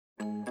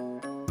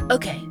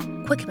Okay,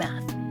 quick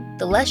math.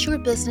 The less your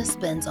business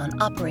spends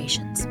on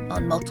operations,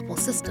 on multiple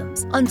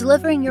systems, on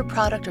delivering your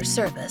product or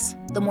service,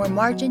 the more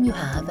margin you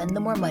have and the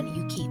more money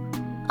you keep.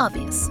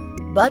 Obvious.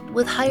 But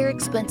with higher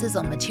expenses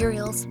on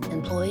materials,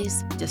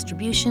 employees,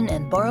 distribution,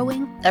 and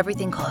borrowing,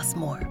 everything costs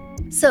more.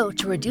 So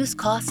to reduce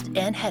cost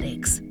and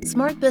headaches,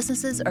 smart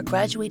businesses are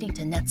graduating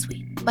to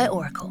NetSuite by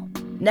Oracle.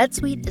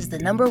 NetSuite is the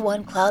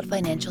 #1 cloud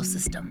financial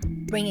system,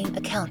 bringing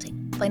accounting,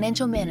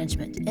 financial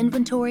management,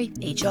 inventory,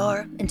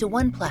 HR into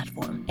one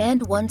platform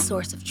and one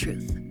source of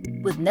truth.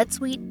 With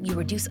NetSuite, you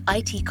reduce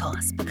IT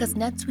costs because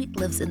NetSuite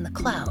lives in the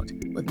cloud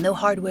with no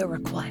hardware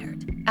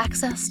required,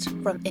 accessed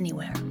from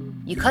anywhere.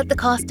 You cut the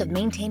cost of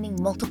maintaining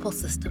multiple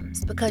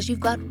systems because you've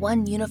got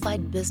one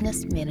unified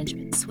business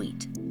management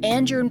suite.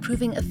 And you're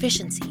improving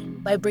efficiency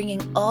by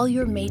bringing all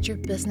your major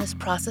business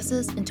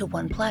processes into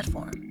one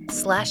platform,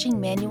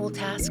 slashing manual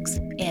tasks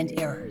and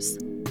errors.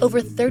 Over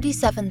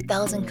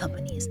 37,000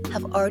 companies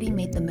have already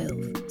made the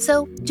move.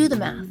 So do the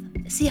math.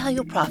 See how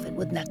you'll profit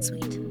with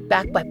NetSuite.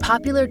 Backed by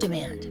popular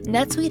demand,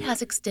 NetSuite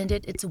has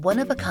extended its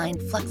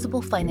one-of-a-kind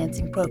flexible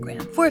financing program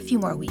for a few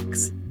more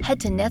weeks. Head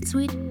to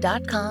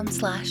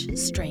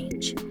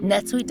netsuite.com/strange.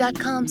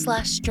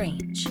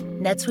 netsuite.com/strange.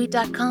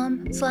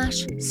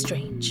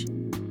 netsuite.com/strange.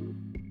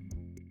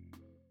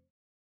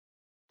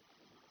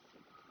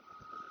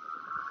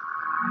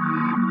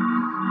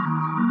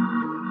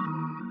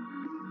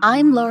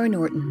 I'm Laura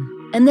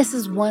Norton, and this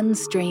is One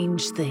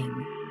Strange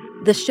Thing,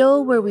 the show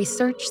where we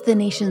search the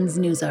nation's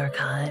news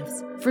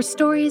archives for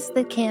stories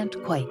that can't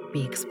quite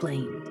be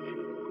explained.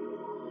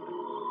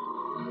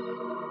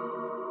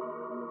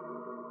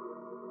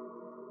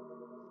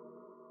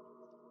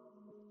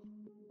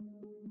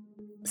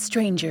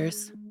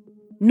 Strangers,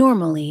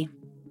 normally,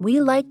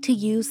 we like to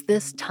use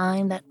this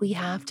time that we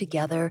have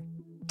together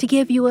to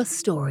give you a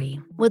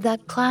story with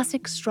that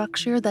classic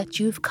structure that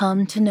you've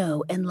come to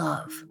know and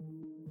love.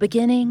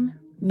 Beginning,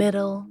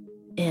 middle,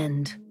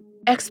 end.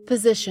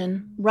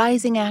 Exposition,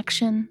 rising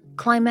action,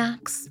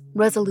 climax,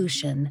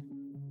 resolution.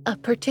 A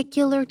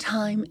particular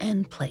time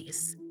and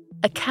place.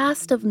 A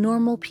cast of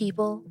normal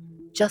people,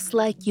 just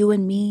like you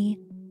and me,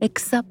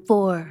 except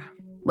for,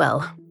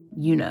 well,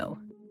 you know.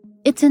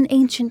 It's an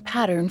ancient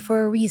pattern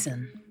for a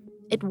reason.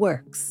 It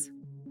works.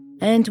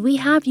 And we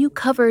have you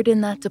covered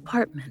in that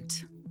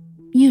department.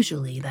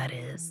 Usually, that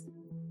is.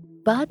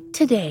 But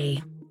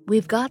today,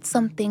 we've got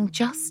something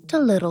just a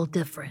little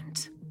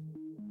different.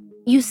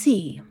 You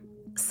see,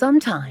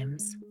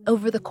 sometimes,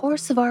 over the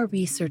course of our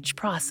research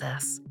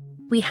process,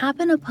 we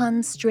happen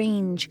upon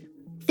strange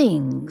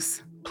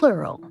things,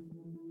 plural.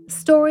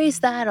 Stories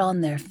that, on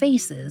their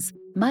faces,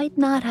 might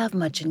not have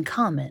much in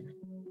common.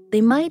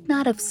 They might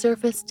not have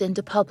surfaced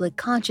into public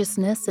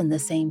consciousness in the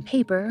same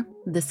paper,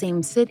 the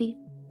same city,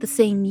 the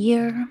same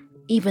year,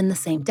 even the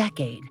same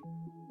decade.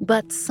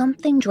 But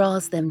something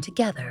draws them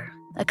together,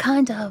 a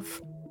kind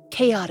of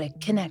chaotic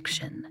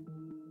connection.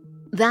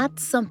 That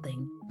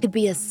something could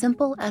be as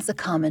simple as a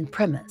common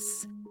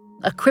premise.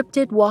 A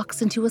cryptid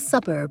walks into a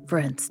suburb, for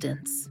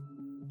instance.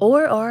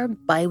 Or our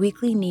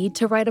bi-weekly need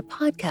to write a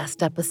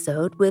podcast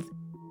episode with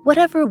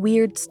whatever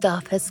weird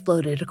stuff has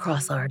floated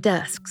across our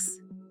desks.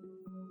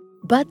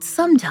 But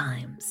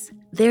sometimes,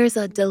 there's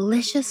a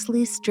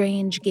deliciously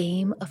strange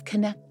game of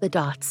connect the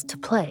dots to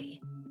play.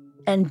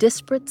 And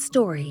disparate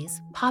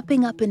stories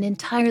popping up in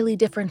entirely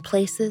different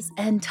places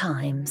and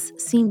times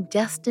seem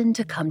destined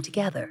to come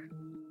together.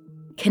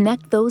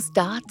 Connect those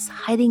dots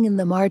hiding in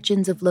the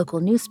margins of local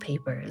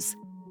newspapers,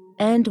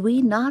 and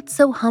we not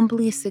so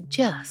humbly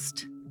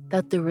suggest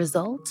that the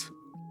result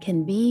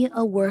can be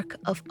a work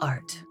of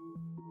art.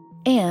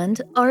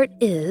 And art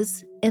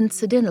is,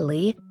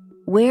 incidentally,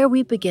 where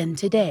we begin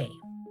today.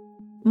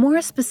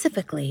 More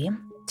specifically,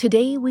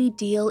 today we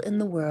deal in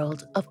the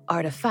world of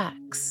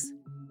artifacts.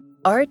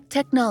 Art,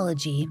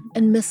 technology,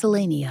 and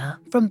miscellanea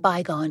from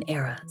bygone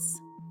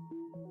eras.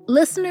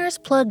 Listeners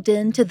plugged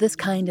into this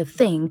kind of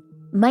thing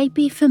might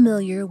be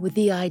familiar with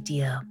the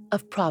idea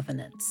of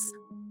provenance.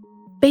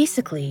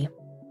 Basically,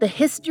 the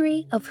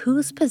history of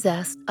who's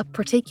possessed a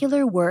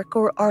particular work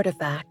or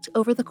artifact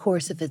over the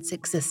course of its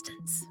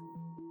existence.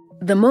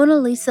 The Mona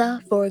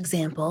Lisa, for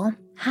example,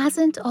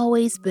 hasn't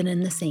always been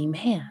in the same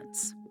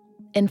hands.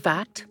 In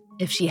fact,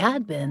 if she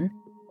had been,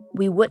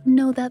 we wouldn't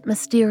know that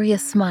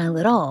mysterious smile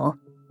at all,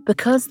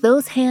 because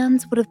those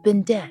hands would have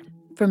been dead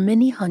for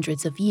many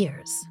hundreds of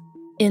years.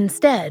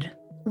 Instead,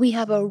 we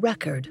have a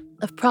record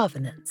of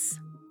provenance.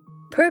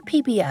 Per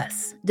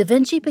PBS, Da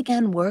Vinci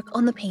began work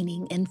on the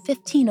painting in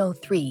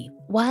 1503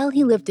 while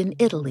he lived in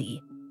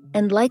Italy,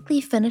 and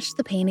likely finished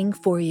the painting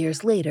 4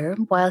 years later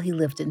while he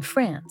lived in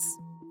France.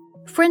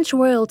 French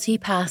royalty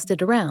passed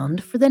it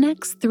around for the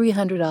next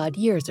 300-odd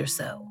years or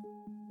so.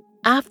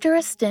 After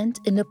a stint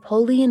in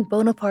Napoleon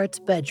Bonaparte's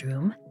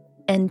bedroom,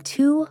 and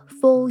 2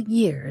 full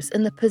years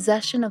in the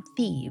possession of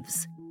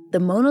thieves, the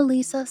Mona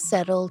Lisa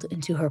settled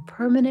into her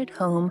permanent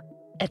home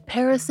at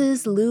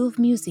Paris's Louvre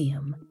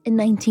Museum in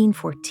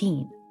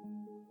 1914.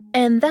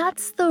 And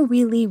that's the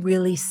really,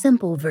 really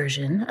simple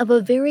version of a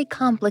very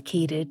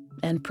complicated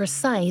and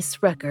precise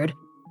record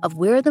of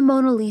where the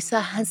Mona Lisa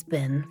has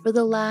been for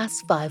the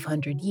last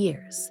 500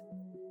 years.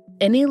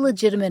 Any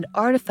legitimate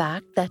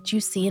artifact that you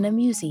see in a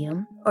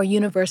museum or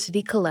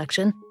university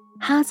collection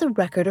has a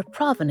record of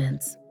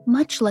provenance,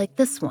 much like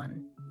this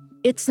one.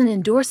 It's an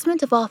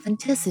endorsement of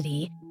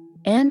authenticity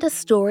and a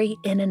story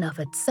in and of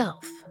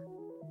itself.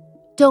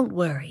 Don't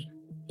worry,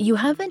 you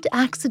haven't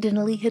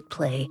accidentally hit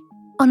play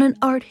on an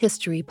art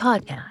history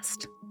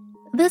podcast.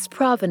 This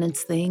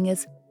provenance thing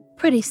is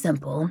pretty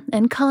simple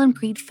and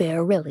concrete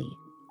fare, really.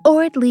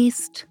 Or at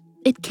least,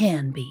 it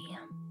can be.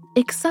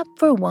 Except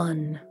for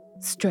one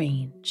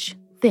strange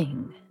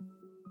thing.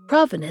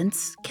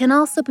 Provenance can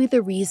also be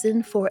the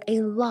reason for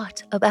a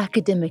lot of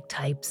academic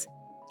types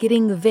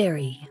getting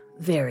very,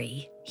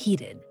 very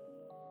heated.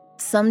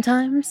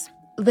 Sometimes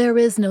there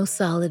is no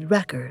solid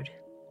record,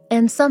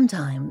 and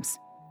sometimes,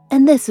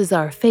 and this is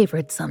our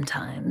favorite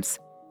sometimes,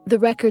 the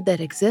record that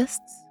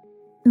exists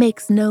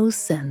makes no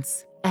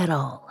sense at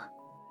all.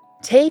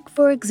 Take,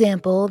 for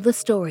example, the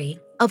story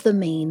of the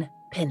Maine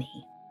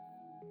penny.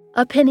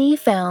 A penny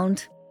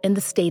found in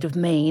the state of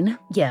Maine,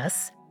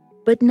 yes,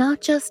 but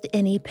not just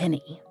any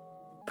penny.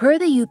 Per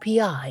the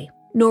UPI,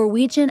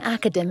 Norwegian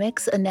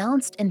academics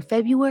announced in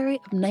February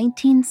of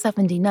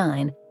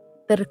 1979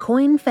 that a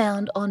coin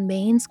found on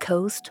Maine's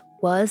coast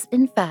was,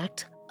 in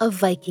fact, a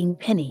Viking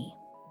penny.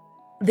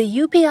 The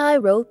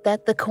UPI wrote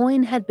that the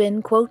coin had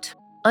been, quote,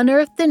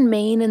 unearthed in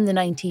Maine in the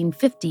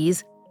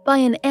 1950s by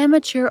an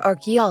amateur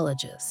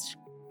archaeologist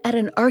at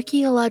an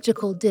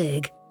archaeological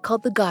dig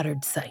called the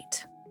Goddard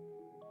Site.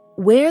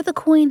 Where the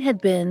coin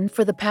had been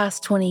for the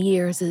past 20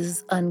 years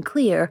is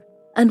unclear,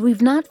 and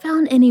we've not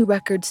found any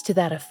records to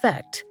that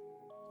effect.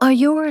 Are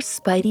your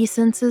spidey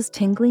senses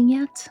tingling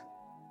yet?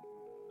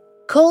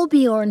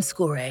 Kolbjorn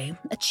Skore,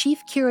 a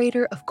chief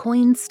curator of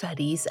coin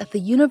studies at the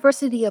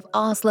University of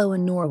Oslo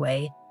in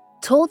Norway,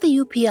 told the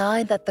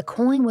UPI that the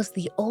coin was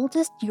the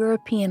oldest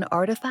European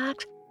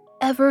artifact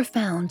ever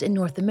found in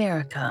North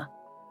America,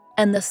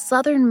 and the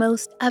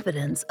southernmost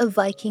evidence of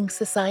Viking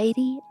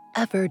society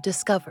ever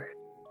discovered.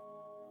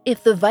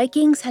 If the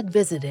Vikings had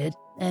visited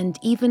and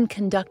even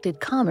conducted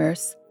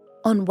commerce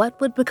on what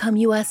would become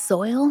U.S.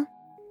 soil,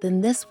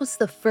 then this was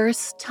the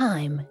first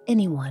time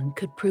anyone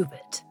could prove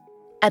it.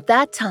 At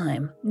that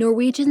time,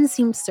 Norwegians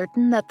seemed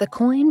certain that the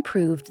coin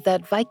proved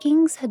that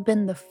Vikings had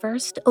been the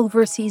first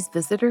overseas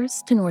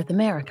visitors to North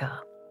America.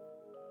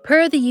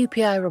 Per the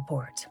UPI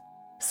report,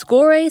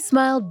 Skore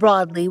smiled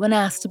broadly when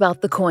asked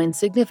about the coin's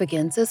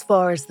significance as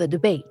far as the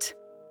debate.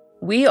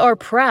 "We are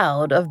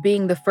proud of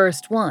being the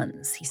first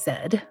ones," he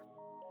said.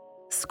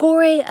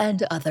 Skore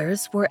and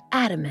others were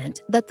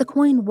adamant that the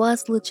coin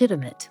was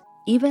legitimate,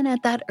 even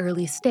at that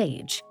early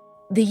stage.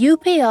 The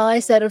UPI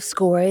said of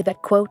Skore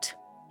that, quote,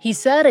 he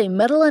said a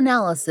metal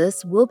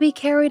analysis will be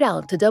carried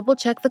out to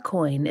double-check the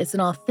coin is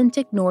an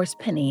authentic Norse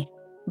penny,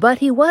 but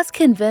he was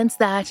convinced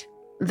that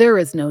there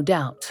is no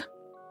doubt.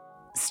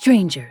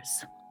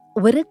 Strangers,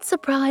 would it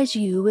surprise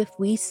you if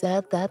we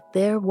said that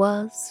there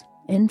was,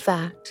 in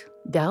fact,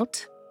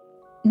 doubt?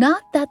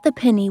 Not that the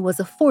penny was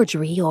a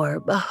forgery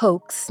or a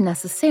hoax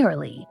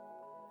necessarily.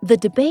 The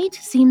debate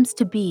seems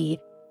to be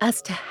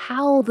as to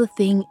how the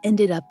thing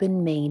ended up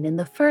in Maine in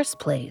the first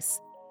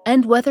place,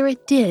 and whether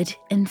it did,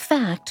 in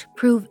fact,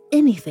 prove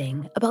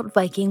anything about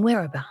Viking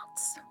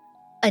whereabouts.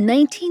 A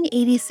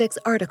 1986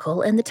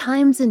 article in the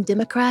Times and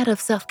Democrat of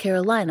South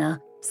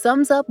Carolina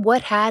sums up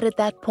what had at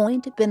that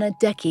point been a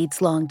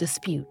decades-long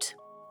dispute.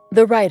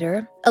 The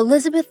writer,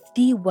 Elizabeth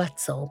D.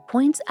 Wetzel,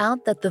 points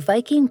out that the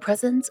Viking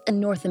presence in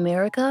North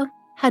America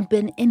had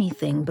been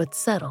anything but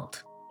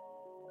settled.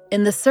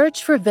 In The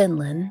Search for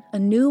Vinland, a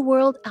New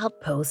World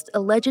outpost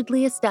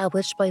allegedly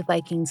established by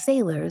Viking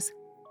sailors,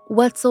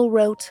 Wetzel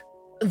wrote,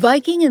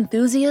 Viking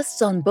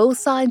enthusiasts on both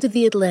sides of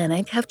the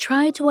Atlantic have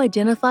tried to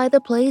identify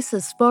the place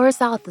as far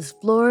south as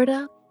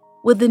Florida,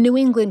 with the New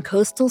England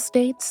coastal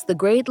states, the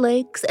Great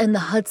Lakes, and the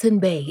Hudson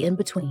Bay in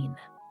between.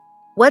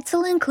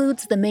 Wetzel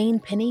includes the Maine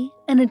penny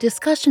in a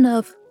discussion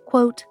of,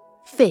 quote,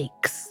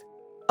 fakes,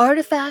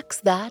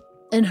 artifacts that,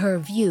 in her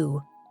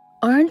view,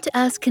 aren't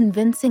as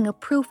convincing a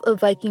proof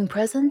of Viking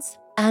presence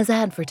as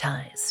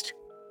advertised.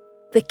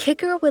 The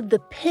kicker with the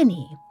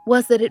penny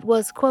was that it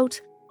was,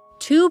 quote,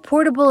 too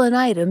portable an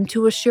item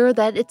to assure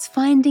that its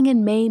finding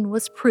in Maine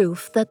was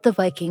proof that the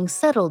Vikings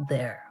settled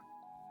there.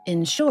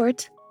 In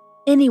short,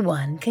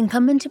 anyone can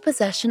come into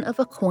possession of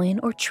a coin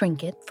or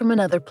trinket from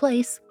another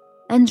place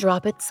and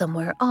drop it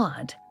somewhere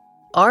odd.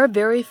 Our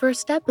very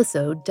first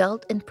episode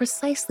dealt in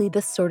precisely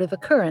this sort of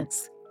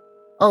occurrence,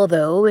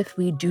 although, if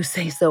we do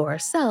say so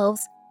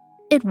ourselves,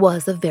 it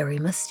was a very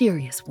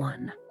mysterious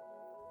one.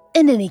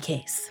 In any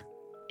case,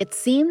 it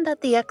seemed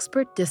that the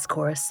expert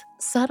discourse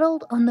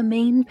settled on the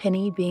Maine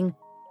penny being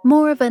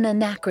more of an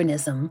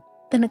anachronism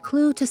than a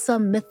clue to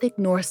some mythic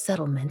Norse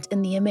settlement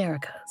in the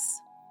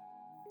Americas.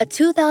 A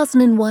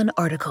 2001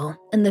 article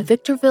in the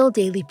Victorville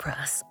Daily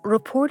Press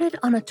reported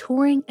on a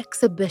touring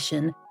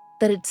exhibition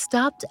that had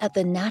stopped at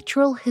the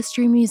Natural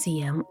History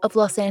Museum of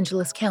Los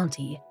Angeles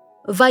County,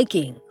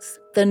 Vikings,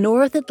 the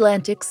North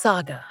Atlantic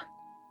Saga.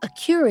 a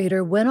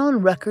curator went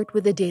on record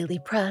with the Daily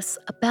Press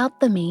about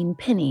the Maine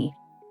penny,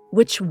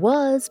 which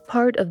was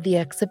part of the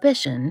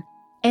exhibition,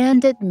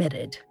 and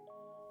admitted,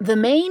 "The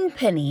Maine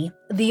penny,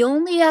 the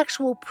only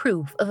actual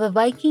proof of a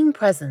Viking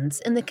presence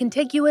in the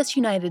contiguous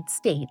United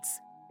States,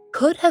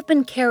 could have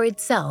been carried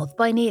south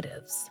by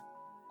natives."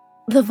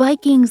 The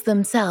Vikings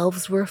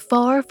themselves were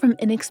far from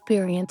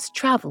inexperienced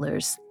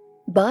travelers,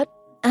 but,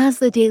 as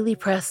the Daily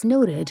Press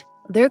noted,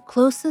 their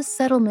closest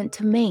settlement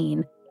to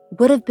Maine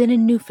would have been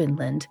in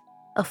Newfoundland,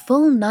 a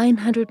full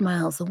 900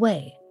 miles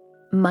away.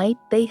 Might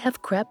they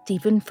have crept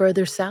even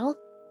further south?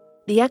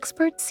 The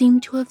experts seem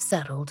to have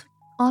settled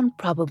on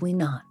probably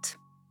not.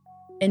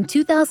 In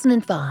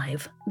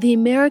 2005, the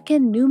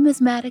American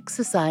Numismatic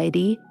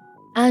Society,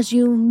 as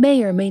you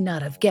may or may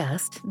not have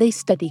guessed, they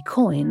study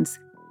coins,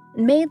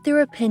 made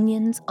their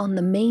opinions on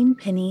the Maine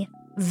penny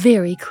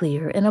very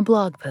clear in a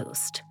blog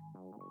post.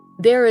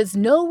 "There is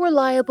no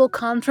reliable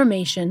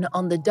confirmation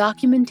on the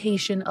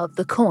documentation of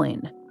the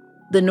coin.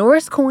 The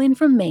Norse coin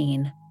from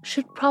Maine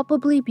should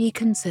probably be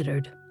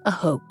considered a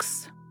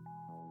hoax."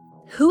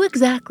 Who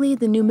exactly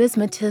the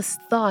numismatists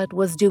thought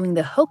was doing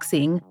the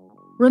hoaxing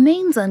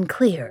remains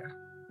unclear.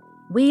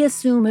 We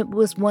assume it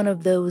was one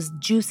of those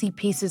juicy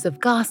pieces of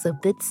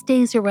gossip that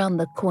stays around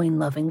the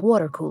coin-loving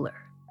water cooler.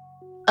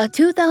 A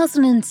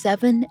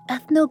 2007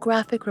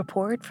 ethnographic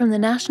report from the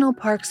National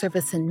Park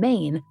Service in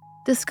Maine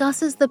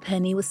discusses the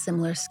penny with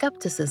similar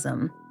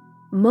skepticism,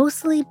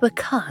 mostly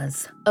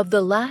because of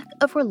the lack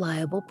of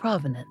reliable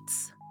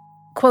provenance.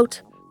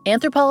 Quote,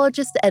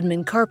 "Anthropologist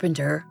Edmund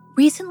Carpenter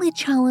recently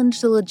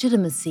challenged the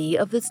legitimacy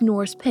of this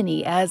Norse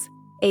penny as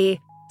a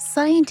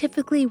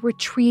scientifically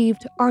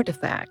retrieved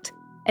artifact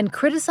and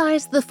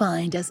criticized the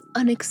find as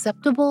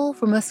unacceptable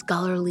from a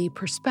scholarly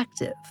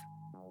perspective.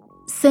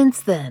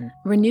 Since then,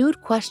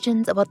 renewed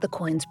questions about the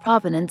coin's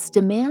provenance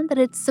demand that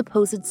its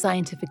supposed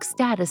scientific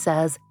status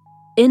as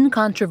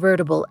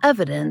incontrovertible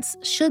evidence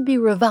should be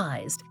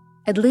revised,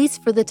 at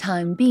least for the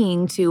time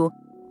being, to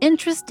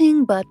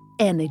interesting but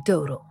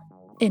anecdotal."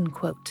 End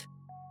quote.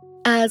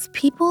 As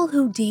people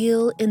who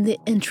deal in the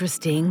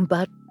interesting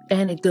but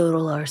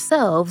anecdotal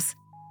ourselves,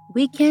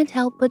 we can't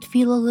help but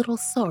feel a little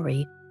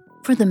sorry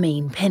for the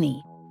Maine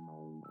penny.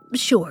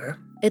 Sure,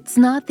 it's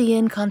not the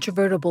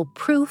incontrovertible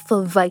proof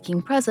of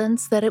Viking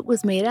presence that it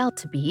was made out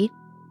to be,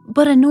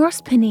 but a Norse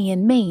penny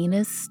in Maine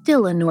is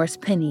still a Norse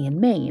penny in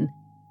Maine,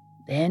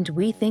 and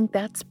we think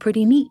that's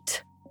pretty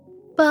neat.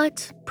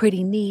 But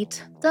pretty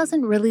neat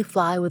doesn't really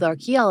fly with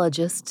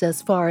archaeologists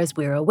as far as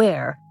we're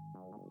aware.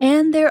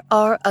 And there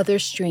are other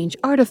strange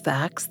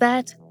artifacts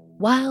that,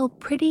 while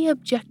pretty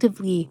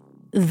objectively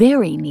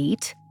very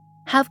neat,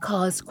 have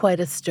caused quite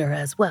a stir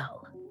as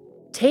well.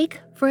 Take,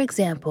 for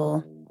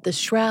example, the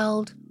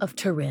Shroud of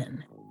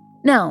Turin.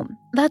 Now,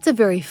 that's a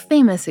very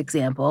famous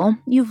example.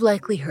 You've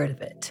likely heard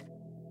of it.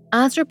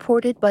 As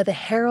reported by the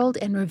Herald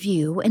and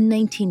Review in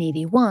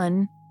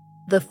 1981,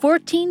 the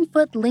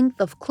 14-foot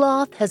length of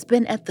cloth has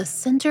been at the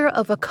center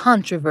of a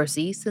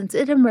controversy since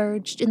it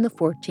emerged in the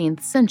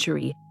 14th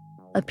century,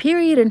 a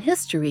period in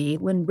history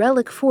when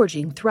relic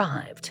forging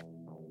thrived.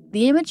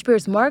 The image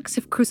bears marks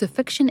of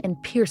crucifixion and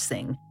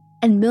piercing,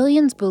 and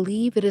millions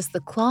believe it is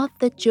the cloth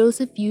that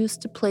Joseph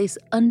used to place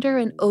under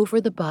and over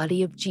the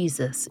body of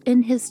Jesus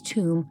in his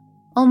tomb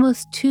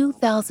almost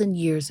 2,000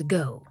 years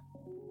ago.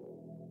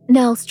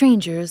 Now,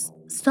 strangers,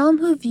 some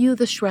who view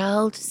the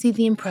shroud see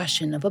the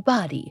impression of a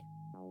body.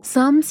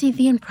 Some see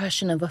the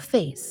impression of a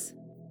face.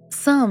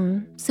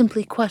 Some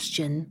simply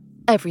question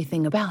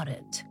everything about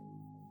it.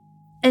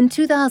 In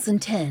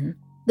 2010,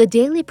 the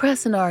Daily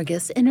Press and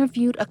Argus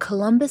interviewed a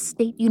Columbus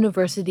State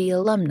University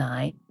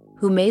alumni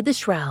who made the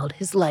shroud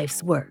his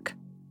life's work.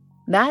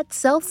 That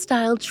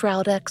self-styled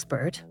shroud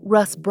expert,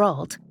 Russ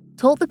Brault,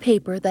 told the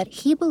paper that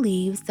he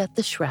believes that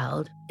the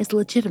shroud is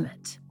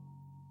legitimate.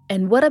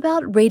 And what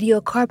about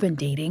radiocarbon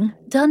dating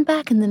done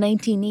back in the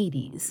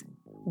 1980s,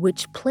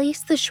 which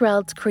placed the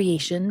shroud's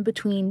creation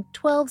between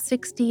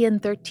 1260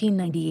 and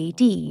 1390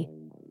 AD,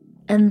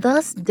 and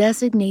thus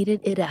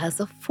designated it as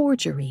a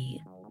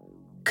forgery?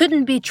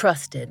 Couldn't be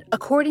trusted,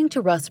 according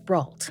to Russ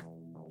Brault.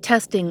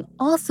 Testing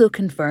also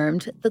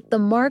confirmed that the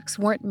marks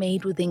weren't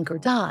made with ink or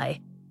dye,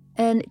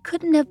 and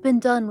couldn't have been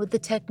done with the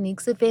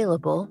techniques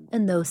available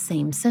in those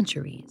same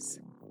centuries.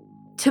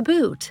 To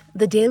boot,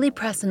 the Daily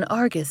Press and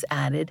Argus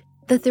added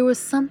that there was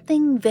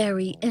something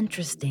very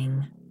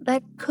interesting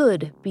that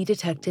could be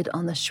detected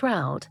on the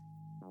shroud.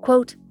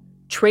 Quote,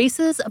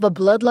 "Traces of a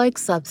blood-like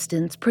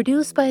substance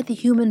produced by the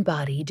human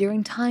body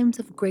during times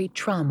of great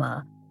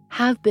trauma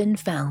have been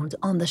found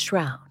on the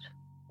shroud."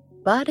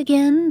 But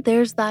again,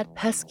 there's that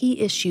pesky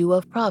issue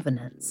of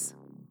provenance.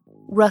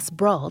 Russ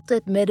Brault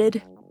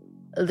admitted,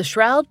 "The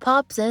shroud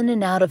pops in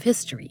and out of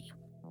history.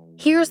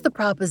 Here's the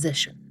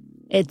proposition.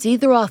 It's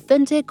either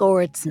authentic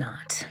or it's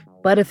not.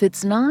 But if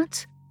it's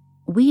not,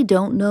 we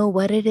don't know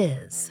what it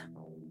is.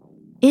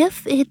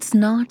 If it's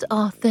not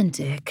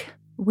authentic,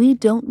 we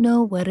don't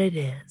know what it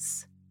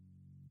is."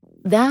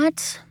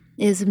 That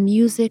is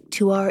music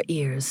to our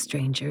ears,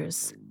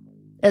 strangers.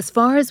 As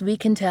far as we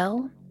can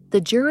tell, the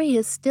jury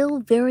is still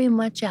very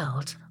much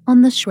out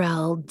on the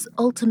shroud's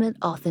ultimate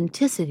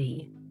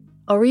authenticity,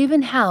 or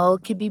even how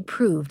it could be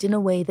proved in a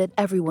way that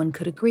everyone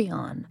could agree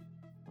on.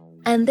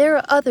 And there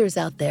are others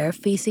out there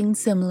facing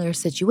similar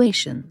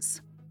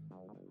situations.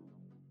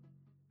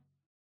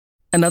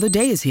 Another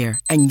day is here,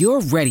 and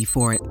you're ready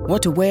for it.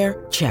 What to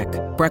wear? Check.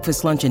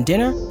 Breakfast, lunch, and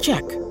dinner?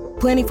 Check.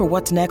 Planning for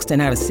what's next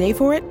and how to save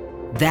for it?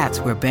 That's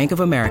where Bank of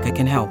America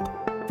can help.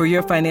 For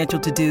your financial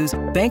to-dos,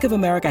 Bank of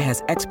America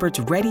has experts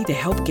ready to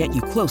help get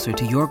you closer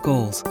to your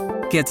goals.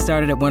 Get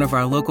started at one of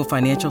our local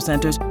financial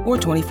centers or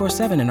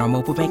 24/7 in our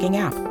mobile banking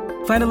app.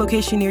 Find a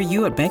location near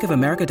you at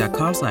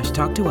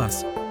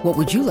bankofamerica.com/talktous. What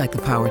would you like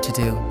the power to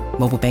do?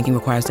 Mobile banking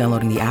requires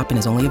downloading the app and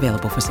is only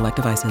available for select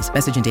devices.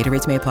 Message and data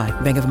rates may apply.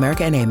 Bank of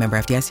America N.A., member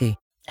FDIC.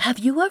 Have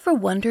you ever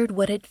wondered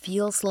what it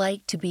feels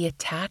like to be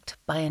attacked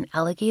by an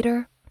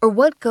alligator? Or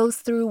what goes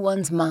through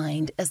one's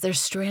mind as they're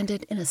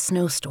stranded in a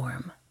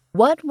snowstorm?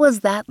 What Was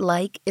That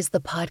Like is the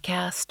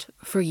podcast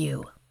for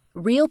you.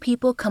 Real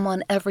people come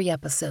on every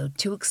episode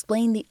to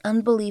explain the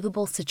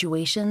unbelievable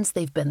situations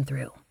they've been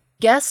through.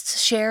 Guests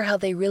share how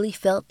they really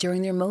felt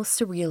during their most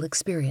surreal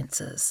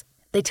experiences.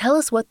 They tell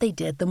us what they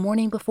did the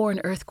morning before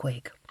an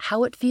earthquake,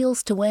 how it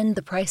feels to win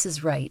The Price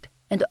is Right,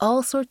 and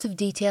all sorts of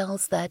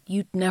details that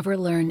you'd never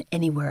learn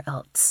anywhere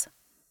else.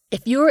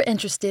 If you're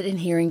interested in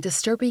hearing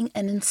disturbing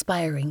and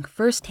inspiring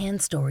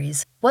first-hand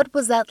stories, What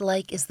Was That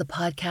Like is the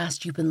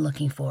podcast you've been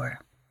looking for.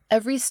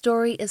 Every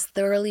story is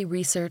thoroughly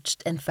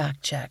researched and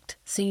fact-checked,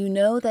 so you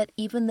know that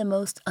even the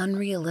most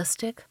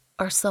unrealistic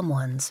are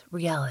someone's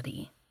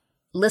reality.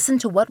 Listen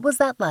to What Was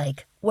That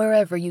Like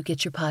wherever you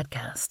get your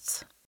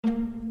podcasts.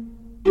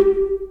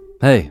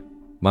 Hey,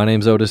 my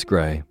name's Otis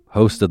Gray,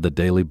 host of the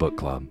Daily Book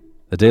Club,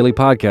 a daily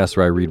podcast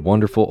where I read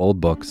wonderful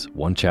old books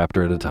one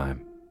chapter at a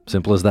time.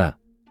 Simple as that.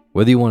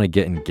 Whether you want to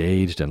get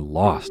engaged and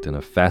lost in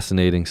a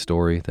fascinating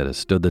story that has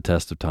stood the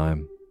test of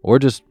time, or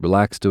just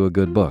relax to a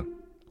good book,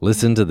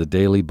 listen to the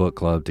Daily Book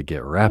Club to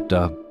get wrapped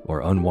up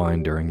or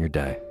unwind during your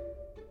day.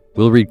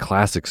 We'll read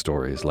classic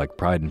stories like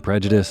Pride and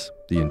Prejudice,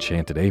 The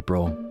Enchanted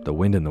April, The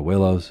Wind in the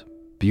Willows,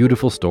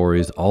 beautiful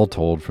stories all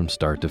told from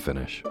start to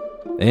finish.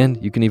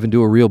 And you can even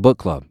do a real book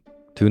club.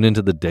 Tune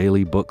into the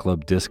Daily Book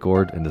Club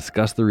Discord and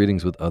discuss the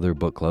readings with other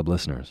book club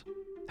listeners.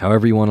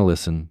 However you want to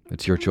listen,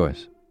 it's your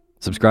choice.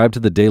 Subscribe to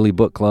the Daily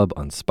Book Club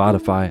on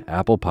Spotify,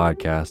 Apple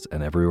Podcasts,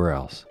 and everywhere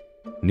else.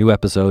 New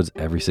episodes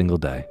every single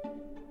day.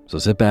 So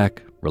sit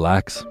back,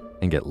 relax,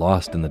 and get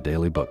lost in the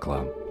Daily Book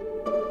Club.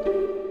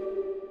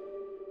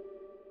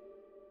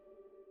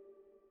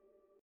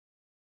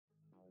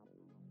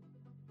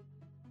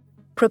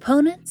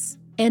 Proponents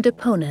and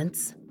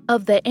opponents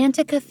of the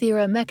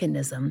Antikythera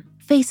mechanism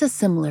face a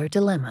similar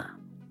dilemma.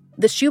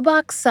 The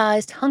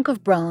shoebox-sized hunk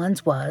of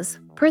bronze was,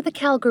 per the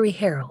Calgary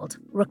Herald,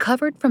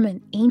 recovered from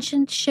an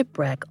ancient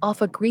shipwreck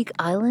off a Greek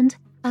island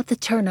at the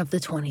turn of the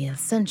 20th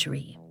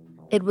century.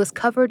 It was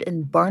covered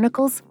in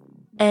barnacles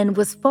and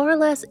was far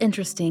less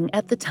interesting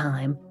at the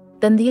time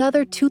than the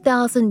other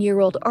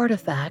 2,000-year-old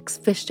artifacts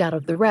fished out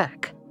of the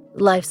wreck,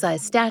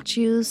 life-size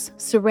statues,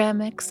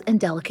 ceramics, and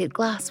delicate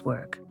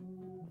glasswork.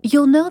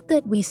 You'll note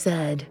that we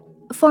said,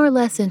 far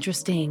less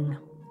interesting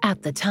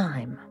at the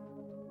time.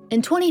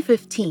 In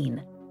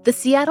 2015, the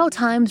Seattle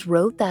Times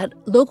wrote that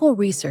local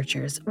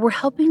researchers were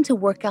helping to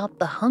work out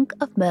the hunk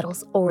of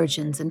metal's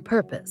origins and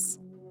purpose.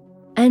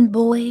 And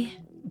boy,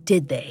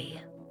 did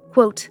they.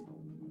 Quote,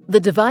 "The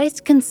device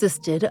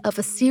consisted of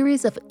a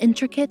series of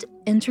intricate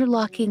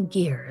interlocking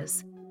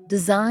gears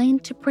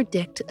designed to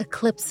predict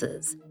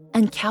eclipses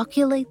and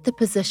calculate the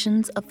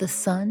positions of the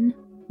sun,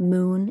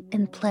 moon,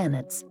 and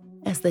planets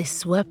as they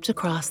swept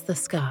across the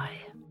sky."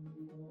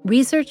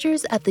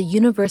 Researchers at the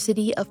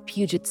University of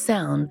Puget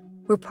Sound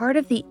were part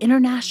of the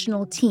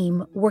international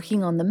team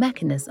working on the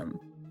mechanism,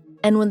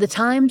 and when the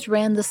Times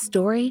ran the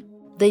story,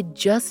 they'd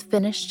just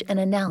finished an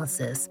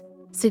analysis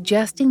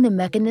suggesting the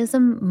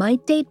mechanism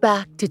might date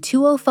back to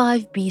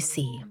 205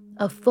 BC,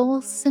 a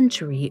full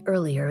century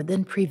earlier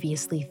than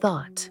previously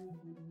thought.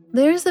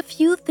 There's a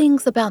few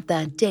things about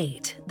that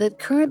date that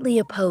currently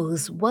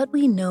oppose what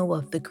we know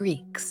of the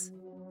Greeks.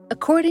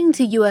 According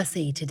to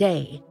USA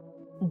Today,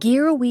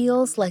 gear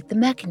wheels like the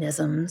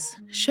mechanisms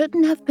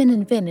shouldn't have been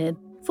invented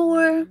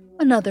for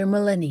another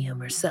millennium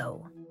or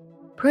so.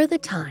 Per the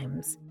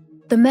Times,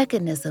 the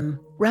mechanism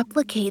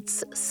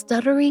replicates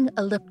stuttering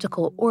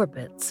elliptical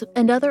orbits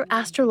and other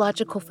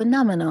astrological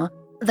phenomena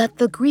that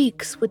the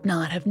Greeks would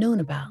not have known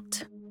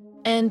about.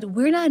 And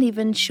we're not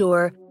even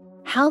sure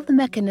how the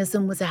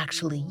mechanism was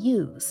actually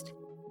used.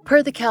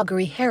 Per the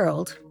Calgary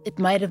Herald, it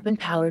might have been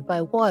powered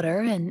by water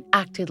and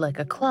acted like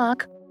a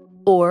clock,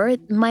 or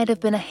it might have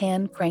been a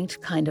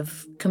hand-cranked kind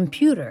of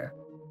computer.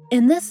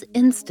 In this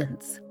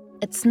instance,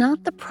 it's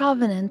not the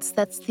provenance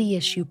that's the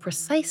issue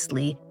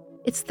precisely,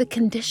 it's the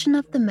condition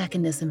of the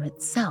mechanism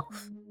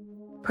itself.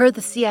 Per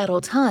the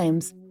Seattle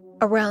Times,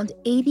 around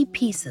 80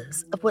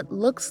 pieces of what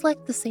looks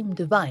like the same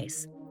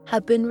device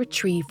have been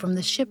retrieved from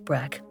the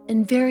shipwreck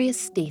in various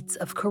states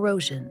of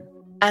corrosion.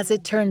 As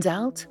it turns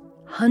out,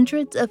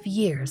 hundreds of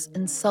years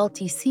in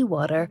salty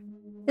seawater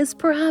is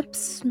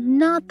perhaps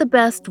not the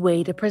best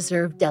way to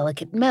preserve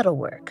delicate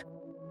metalwork.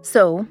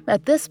 So,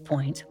 at this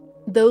point,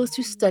 those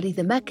who study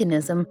the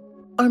mechanism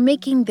are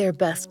making their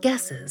best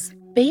guesses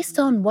based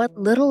on what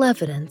little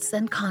evidence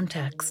and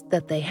context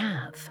that they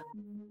have.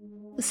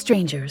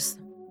 Strangers,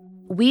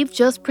 we've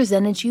just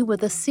presented you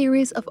with a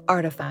series of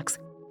artifacts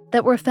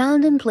that were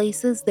found in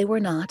places they were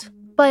not,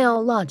 by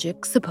all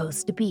logic,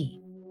 supposed to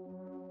be.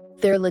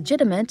 They're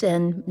legitimate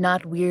and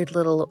not weird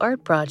little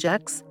art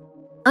projects.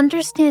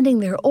 Understanding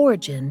their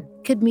origin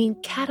could mean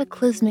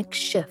cataclysmic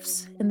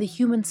shifts in the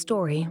human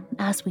story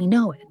as we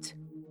know it.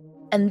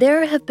 And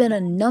there have been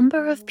a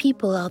number of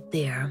people out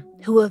there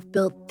who have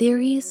built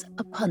theories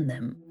upon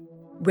them,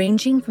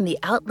 ranging from the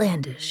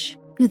outlandish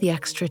to the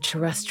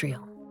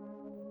extraterrestrial.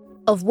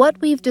 Of what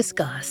we've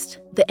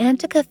discussed, the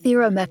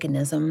Antikythera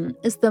mechanism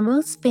is the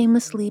most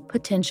famously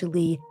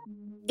potentially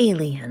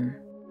alien.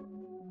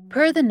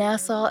 Per the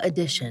Nassau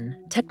edition,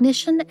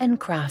 technician and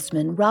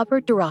craftsman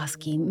Robert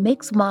Dorosky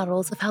makes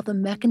models of how the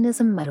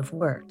mechanism might have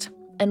worked,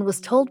 and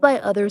was told by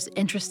others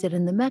interested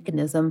in the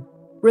mechanism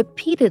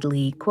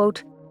repeatedly,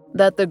 quote,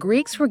 that the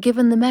Greeks were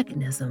given the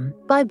mechanism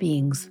by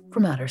beings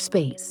from outer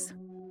space.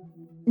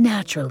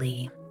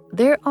 Naturally,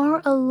 there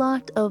are a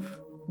lot of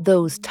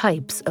those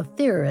types of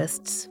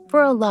theorists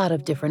for a lot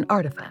of different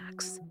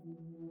artifacts.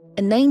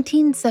 A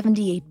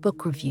 1978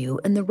 book review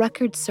in the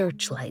Record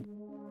Searchlight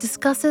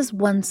discusses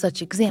one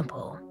such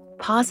example,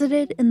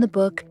 posited in the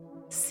book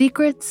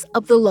Secrets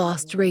of the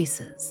Lost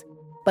Races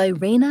by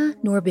Raina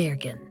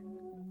Norbergen.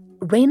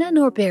 Raina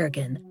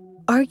Norbergen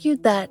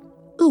argued that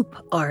OOP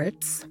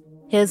arts,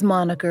 his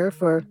moniker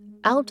for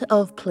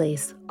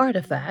out-of-place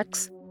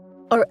artifacts,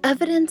 are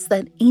evidence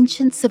that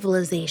ancient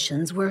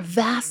civilizations were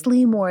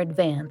vastly more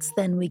advanced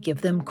than we give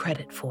them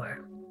credit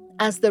for.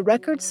 As the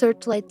Record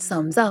Searchlight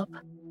sums up,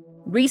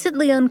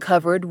 recently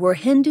uncovered were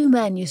Hindu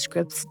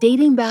manuscripts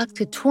dating back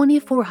to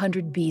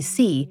 2400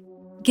 BC,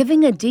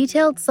 giving a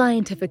detailed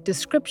scientific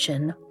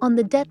description on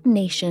the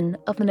detonation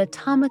of an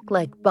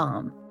atomic-like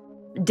bomb.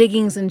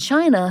 Diggings in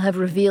China have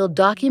revealed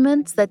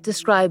documents that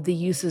describe the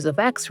uses of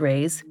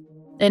X-rays.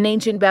 In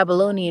ancient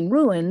Babylonian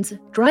ruins,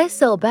 dry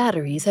cell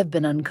batteries have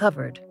been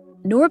uncovered.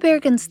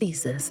 Norbergen's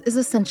thesis is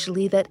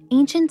essentially that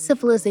ancient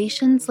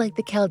civilizations like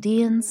the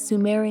Chaldeans,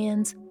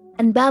 Sumerians,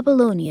 and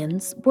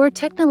Babylonians were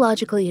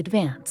technologically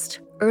advanced,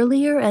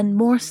 earlier and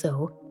more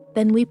so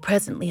than we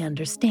presently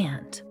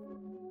understand.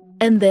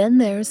 And then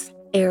there's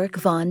Erich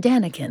von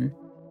Daniken.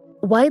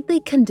 Widely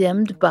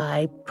condemned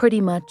by pretty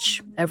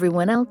much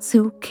everyone else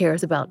who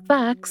cares about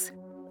facts,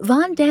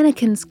 von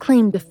Daniken's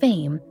claim to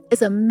fame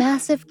is a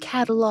massive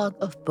catalog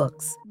of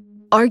books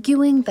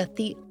arguing that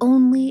the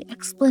only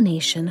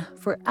explanation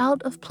for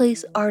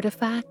out-of-place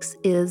artifacts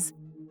is,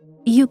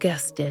 you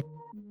guessed it,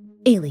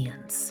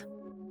 aliens.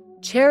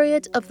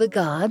 Chariot of the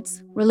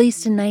Gods,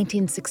 released in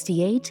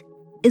 1968,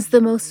 is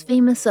the most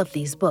famous of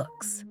these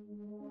books.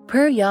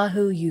 Per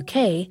Yahoo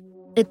UK,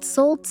 it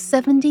sold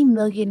 70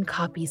 million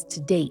copies to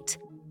date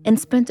and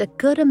spent a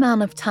good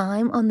amount of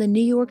time on the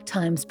New York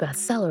Times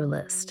bestseller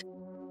list.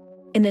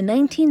 In a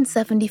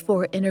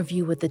 1974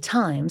 interview with the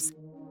Times,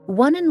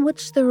 one in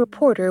which the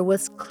reporter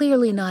was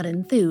clearly not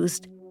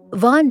enthused,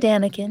 von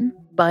Daniken,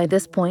 by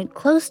this point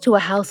close to a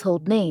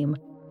household name,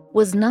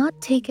 was not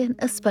taken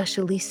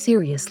especially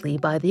seriously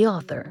by the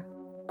author.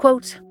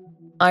 Quote,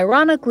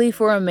 ironically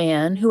for a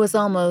man who is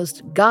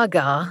almost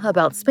gaga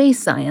about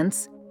space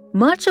science,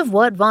 much of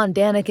what von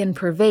Daniken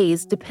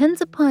purveys depends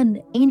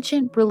upon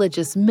ancient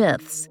religious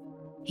myths.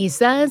 He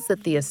says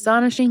that the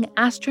astonishing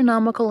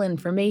astronomical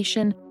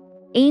information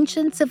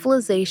ancient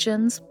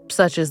civilizations,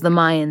 such as the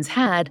Mayans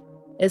had,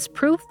 is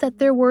proof that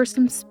there were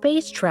some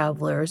space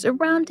travelers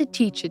around to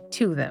teach it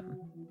to them.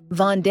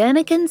 Von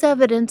Daniken's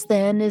evidence,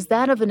 then, is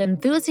that of an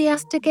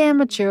enthusiastic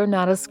amateur,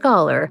 not a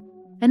scholar,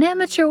 an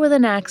amateur with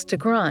an axe to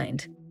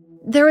grind.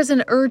 There is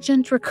an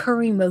urgent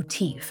recurring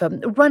motif, a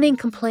running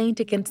complaint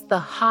against the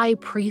high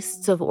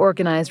priests of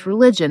organized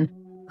religion,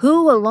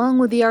 who, along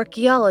with the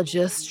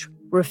archaeologists,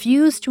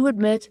 refuse to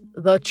admit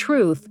the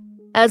truth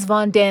as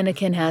von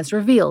Daniken has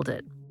revealed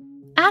it.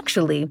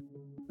 Actually,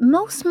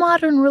 most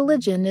modern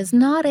religion is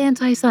not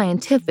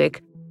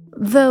anti-scientific,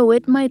 though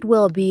it might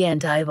well be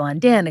anti-von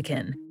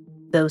Daniken.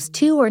 Those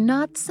two are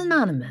not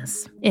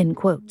synonymous, end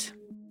quote.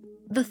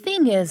 The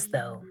thing is,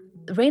 though,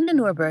 Raina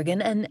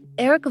Norbergen and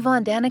Erich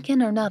von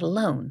Daniken are not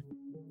alone.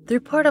 They're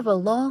part of a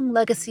long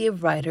legacy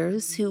of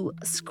writers who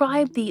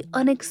ascribe the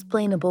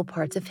unexplainable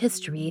parts of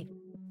history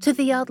to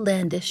the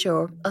outlandish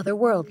or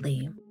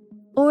otherworldly,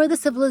 or the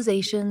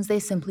civilizations they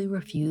simply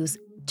refuse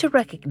to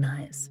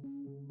recognize.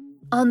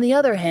 On the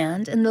other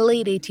hand, in the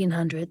late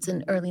 1800s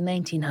and early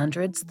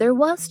 1900s, there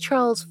was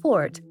Charles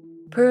Fort,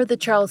 per the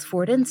Charles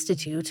Fort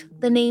Institute,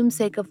 the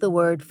namesake of the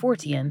word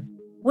Fortean,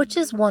 which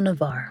is one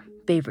of our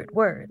favorite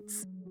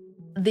words.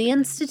 The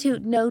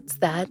Institute notes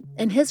that,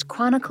 in his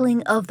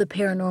chronicling of the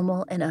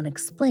paranormal and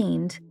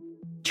unexplained,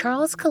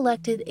 Charles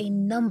collected a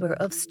number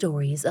of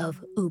stories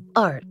of OOP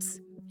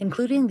arts,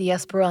 including the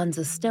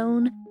Esperanza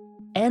Stone,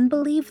 and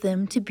believed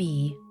them to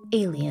be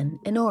alien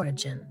in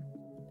origin.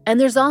 And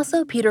there's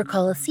also Peter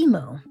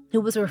Colosimo,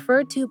 who was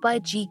referred to by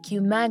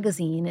GQ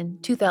magazine in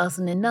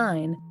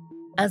 2009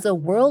 As a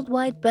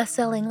worldwide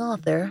best-selling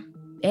author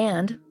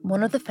and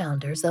one of the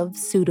founders of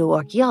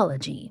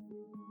pseudo-archaeology.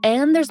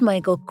 And there's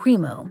Michael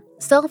Cremo,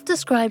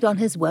 self-described on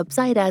his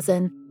website as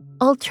an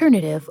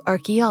alternative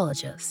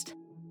archaeologist.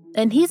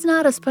 And he's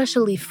not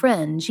especially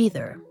fringe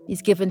either.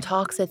 He's given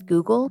talks at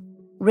Google,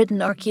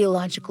 written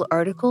archaeological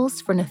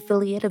articles for an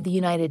affiliate of the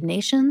United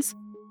Nations.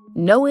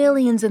 No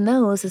aliens in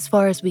those as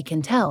far as we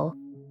can tell.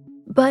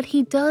 But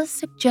he does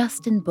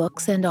suggest in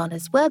books and on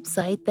his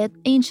website that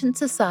ancient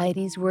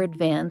societies were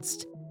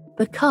advanced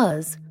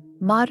because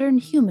modern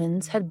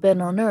humans had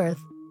been on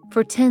Earth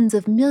for tens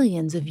of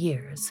millions of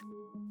years,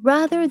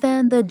 rather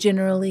than the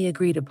generally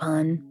agreed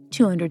upon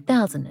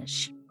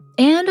 200,000-ish.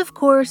 And of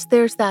course,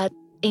 there's that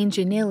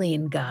ancient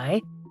alien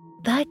guy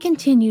that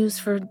continues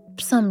for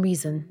some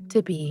reason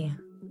to be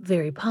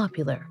very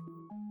popular.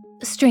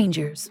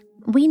 Strangers,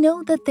 we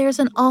know that there's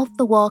an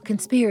off-the-wall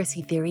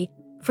conspiracy theory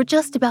for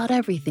just about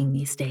everything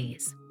these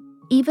days,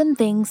 even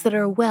things that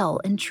are well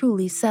and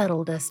truly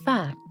settled as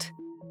fact.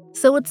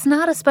 So it's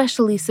not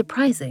especially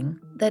surprising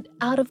that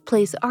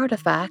out-of-place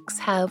artifacts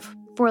have,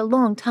 for a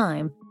long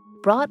time,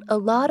 brought a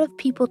lot of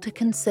people to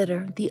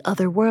consider the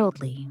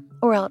otherworldly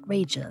or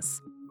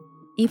outrageous.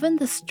 Even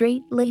the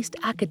straight-laced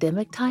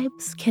academic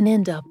types can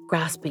end up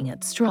grasping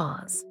at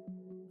straws.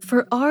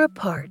 For our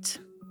part,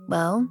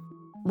 well,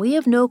 we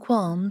have no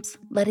qualms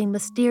letting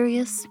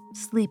mysterious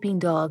sleeping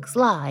dogs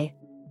lie,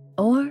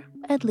 or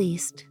at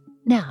least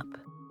nap.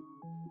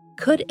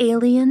 Could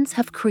aliens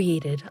have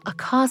created a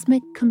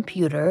cosmic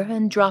computer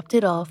and dropped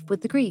it off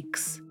with the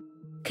Greeks?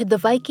 Could the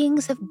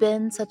Vikings have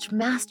been such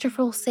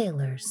masterful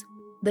sailors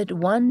that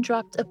one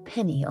dropped a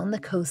penny on the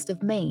coast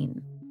of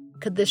Maine?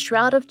 Could the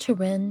Shroud of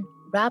Turin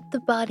wrap the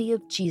body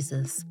of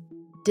Jesus,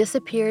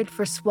 disappeared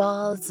for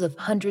swaths of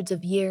hundreds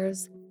of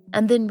years,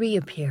 and then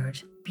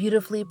reappeared,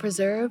 beautifully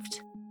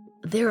preserved?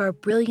 There are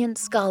brilliant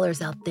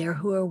scholars out there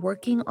who are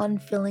working on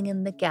filling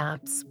in the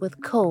gaps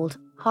with cold,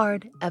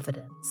 hard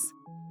evidence.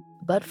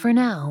 But for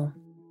now,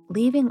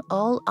 leaving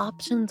all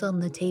options on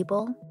the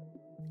table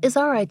is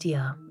our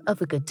idea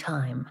of a good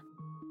time.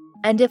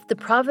 And if the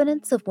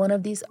provenance of one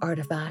of these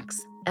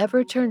artifacts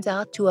ever turns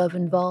out to have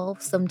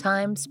involved some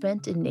time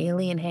spent in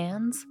alien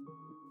hands,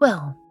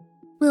 well,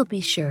 we'll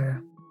be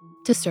sure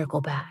to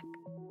circle back.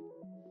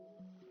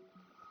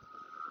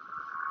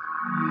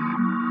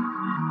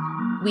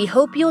 We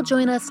hope you'll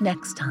join us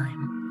next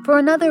time for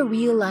another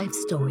real-life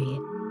story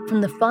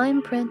from the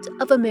fine print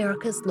of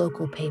America's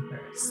local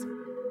papers,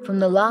 from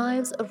the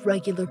lives of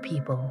regular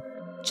people,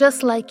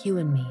 just like you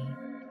and me,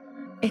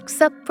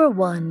 except for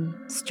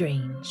one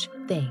strange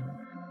thing.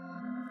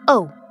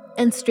 Oh,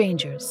 and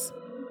strangers.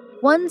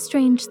 One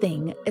Strange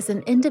Thing is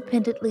an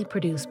independently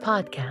produced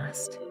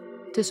podcast.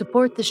 To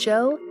support the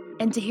show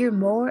and to hear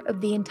more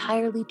of the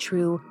entirely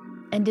true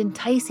and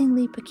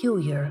enticingly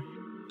peculiar,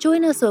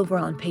 join us over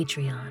on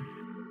Patreon.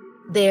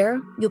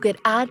 There, you'll get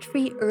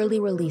ad-free early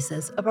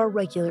releases of our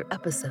regular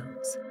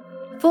episodes,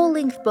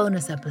 full-length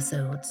bonus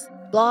episodes,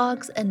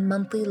 blogs, and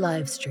monthly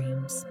live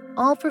streams,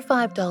 all for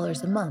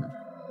 $5 a month.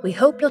 We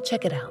hope you'll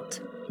check it out.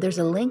 There's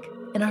a link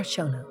in our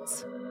show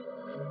notes.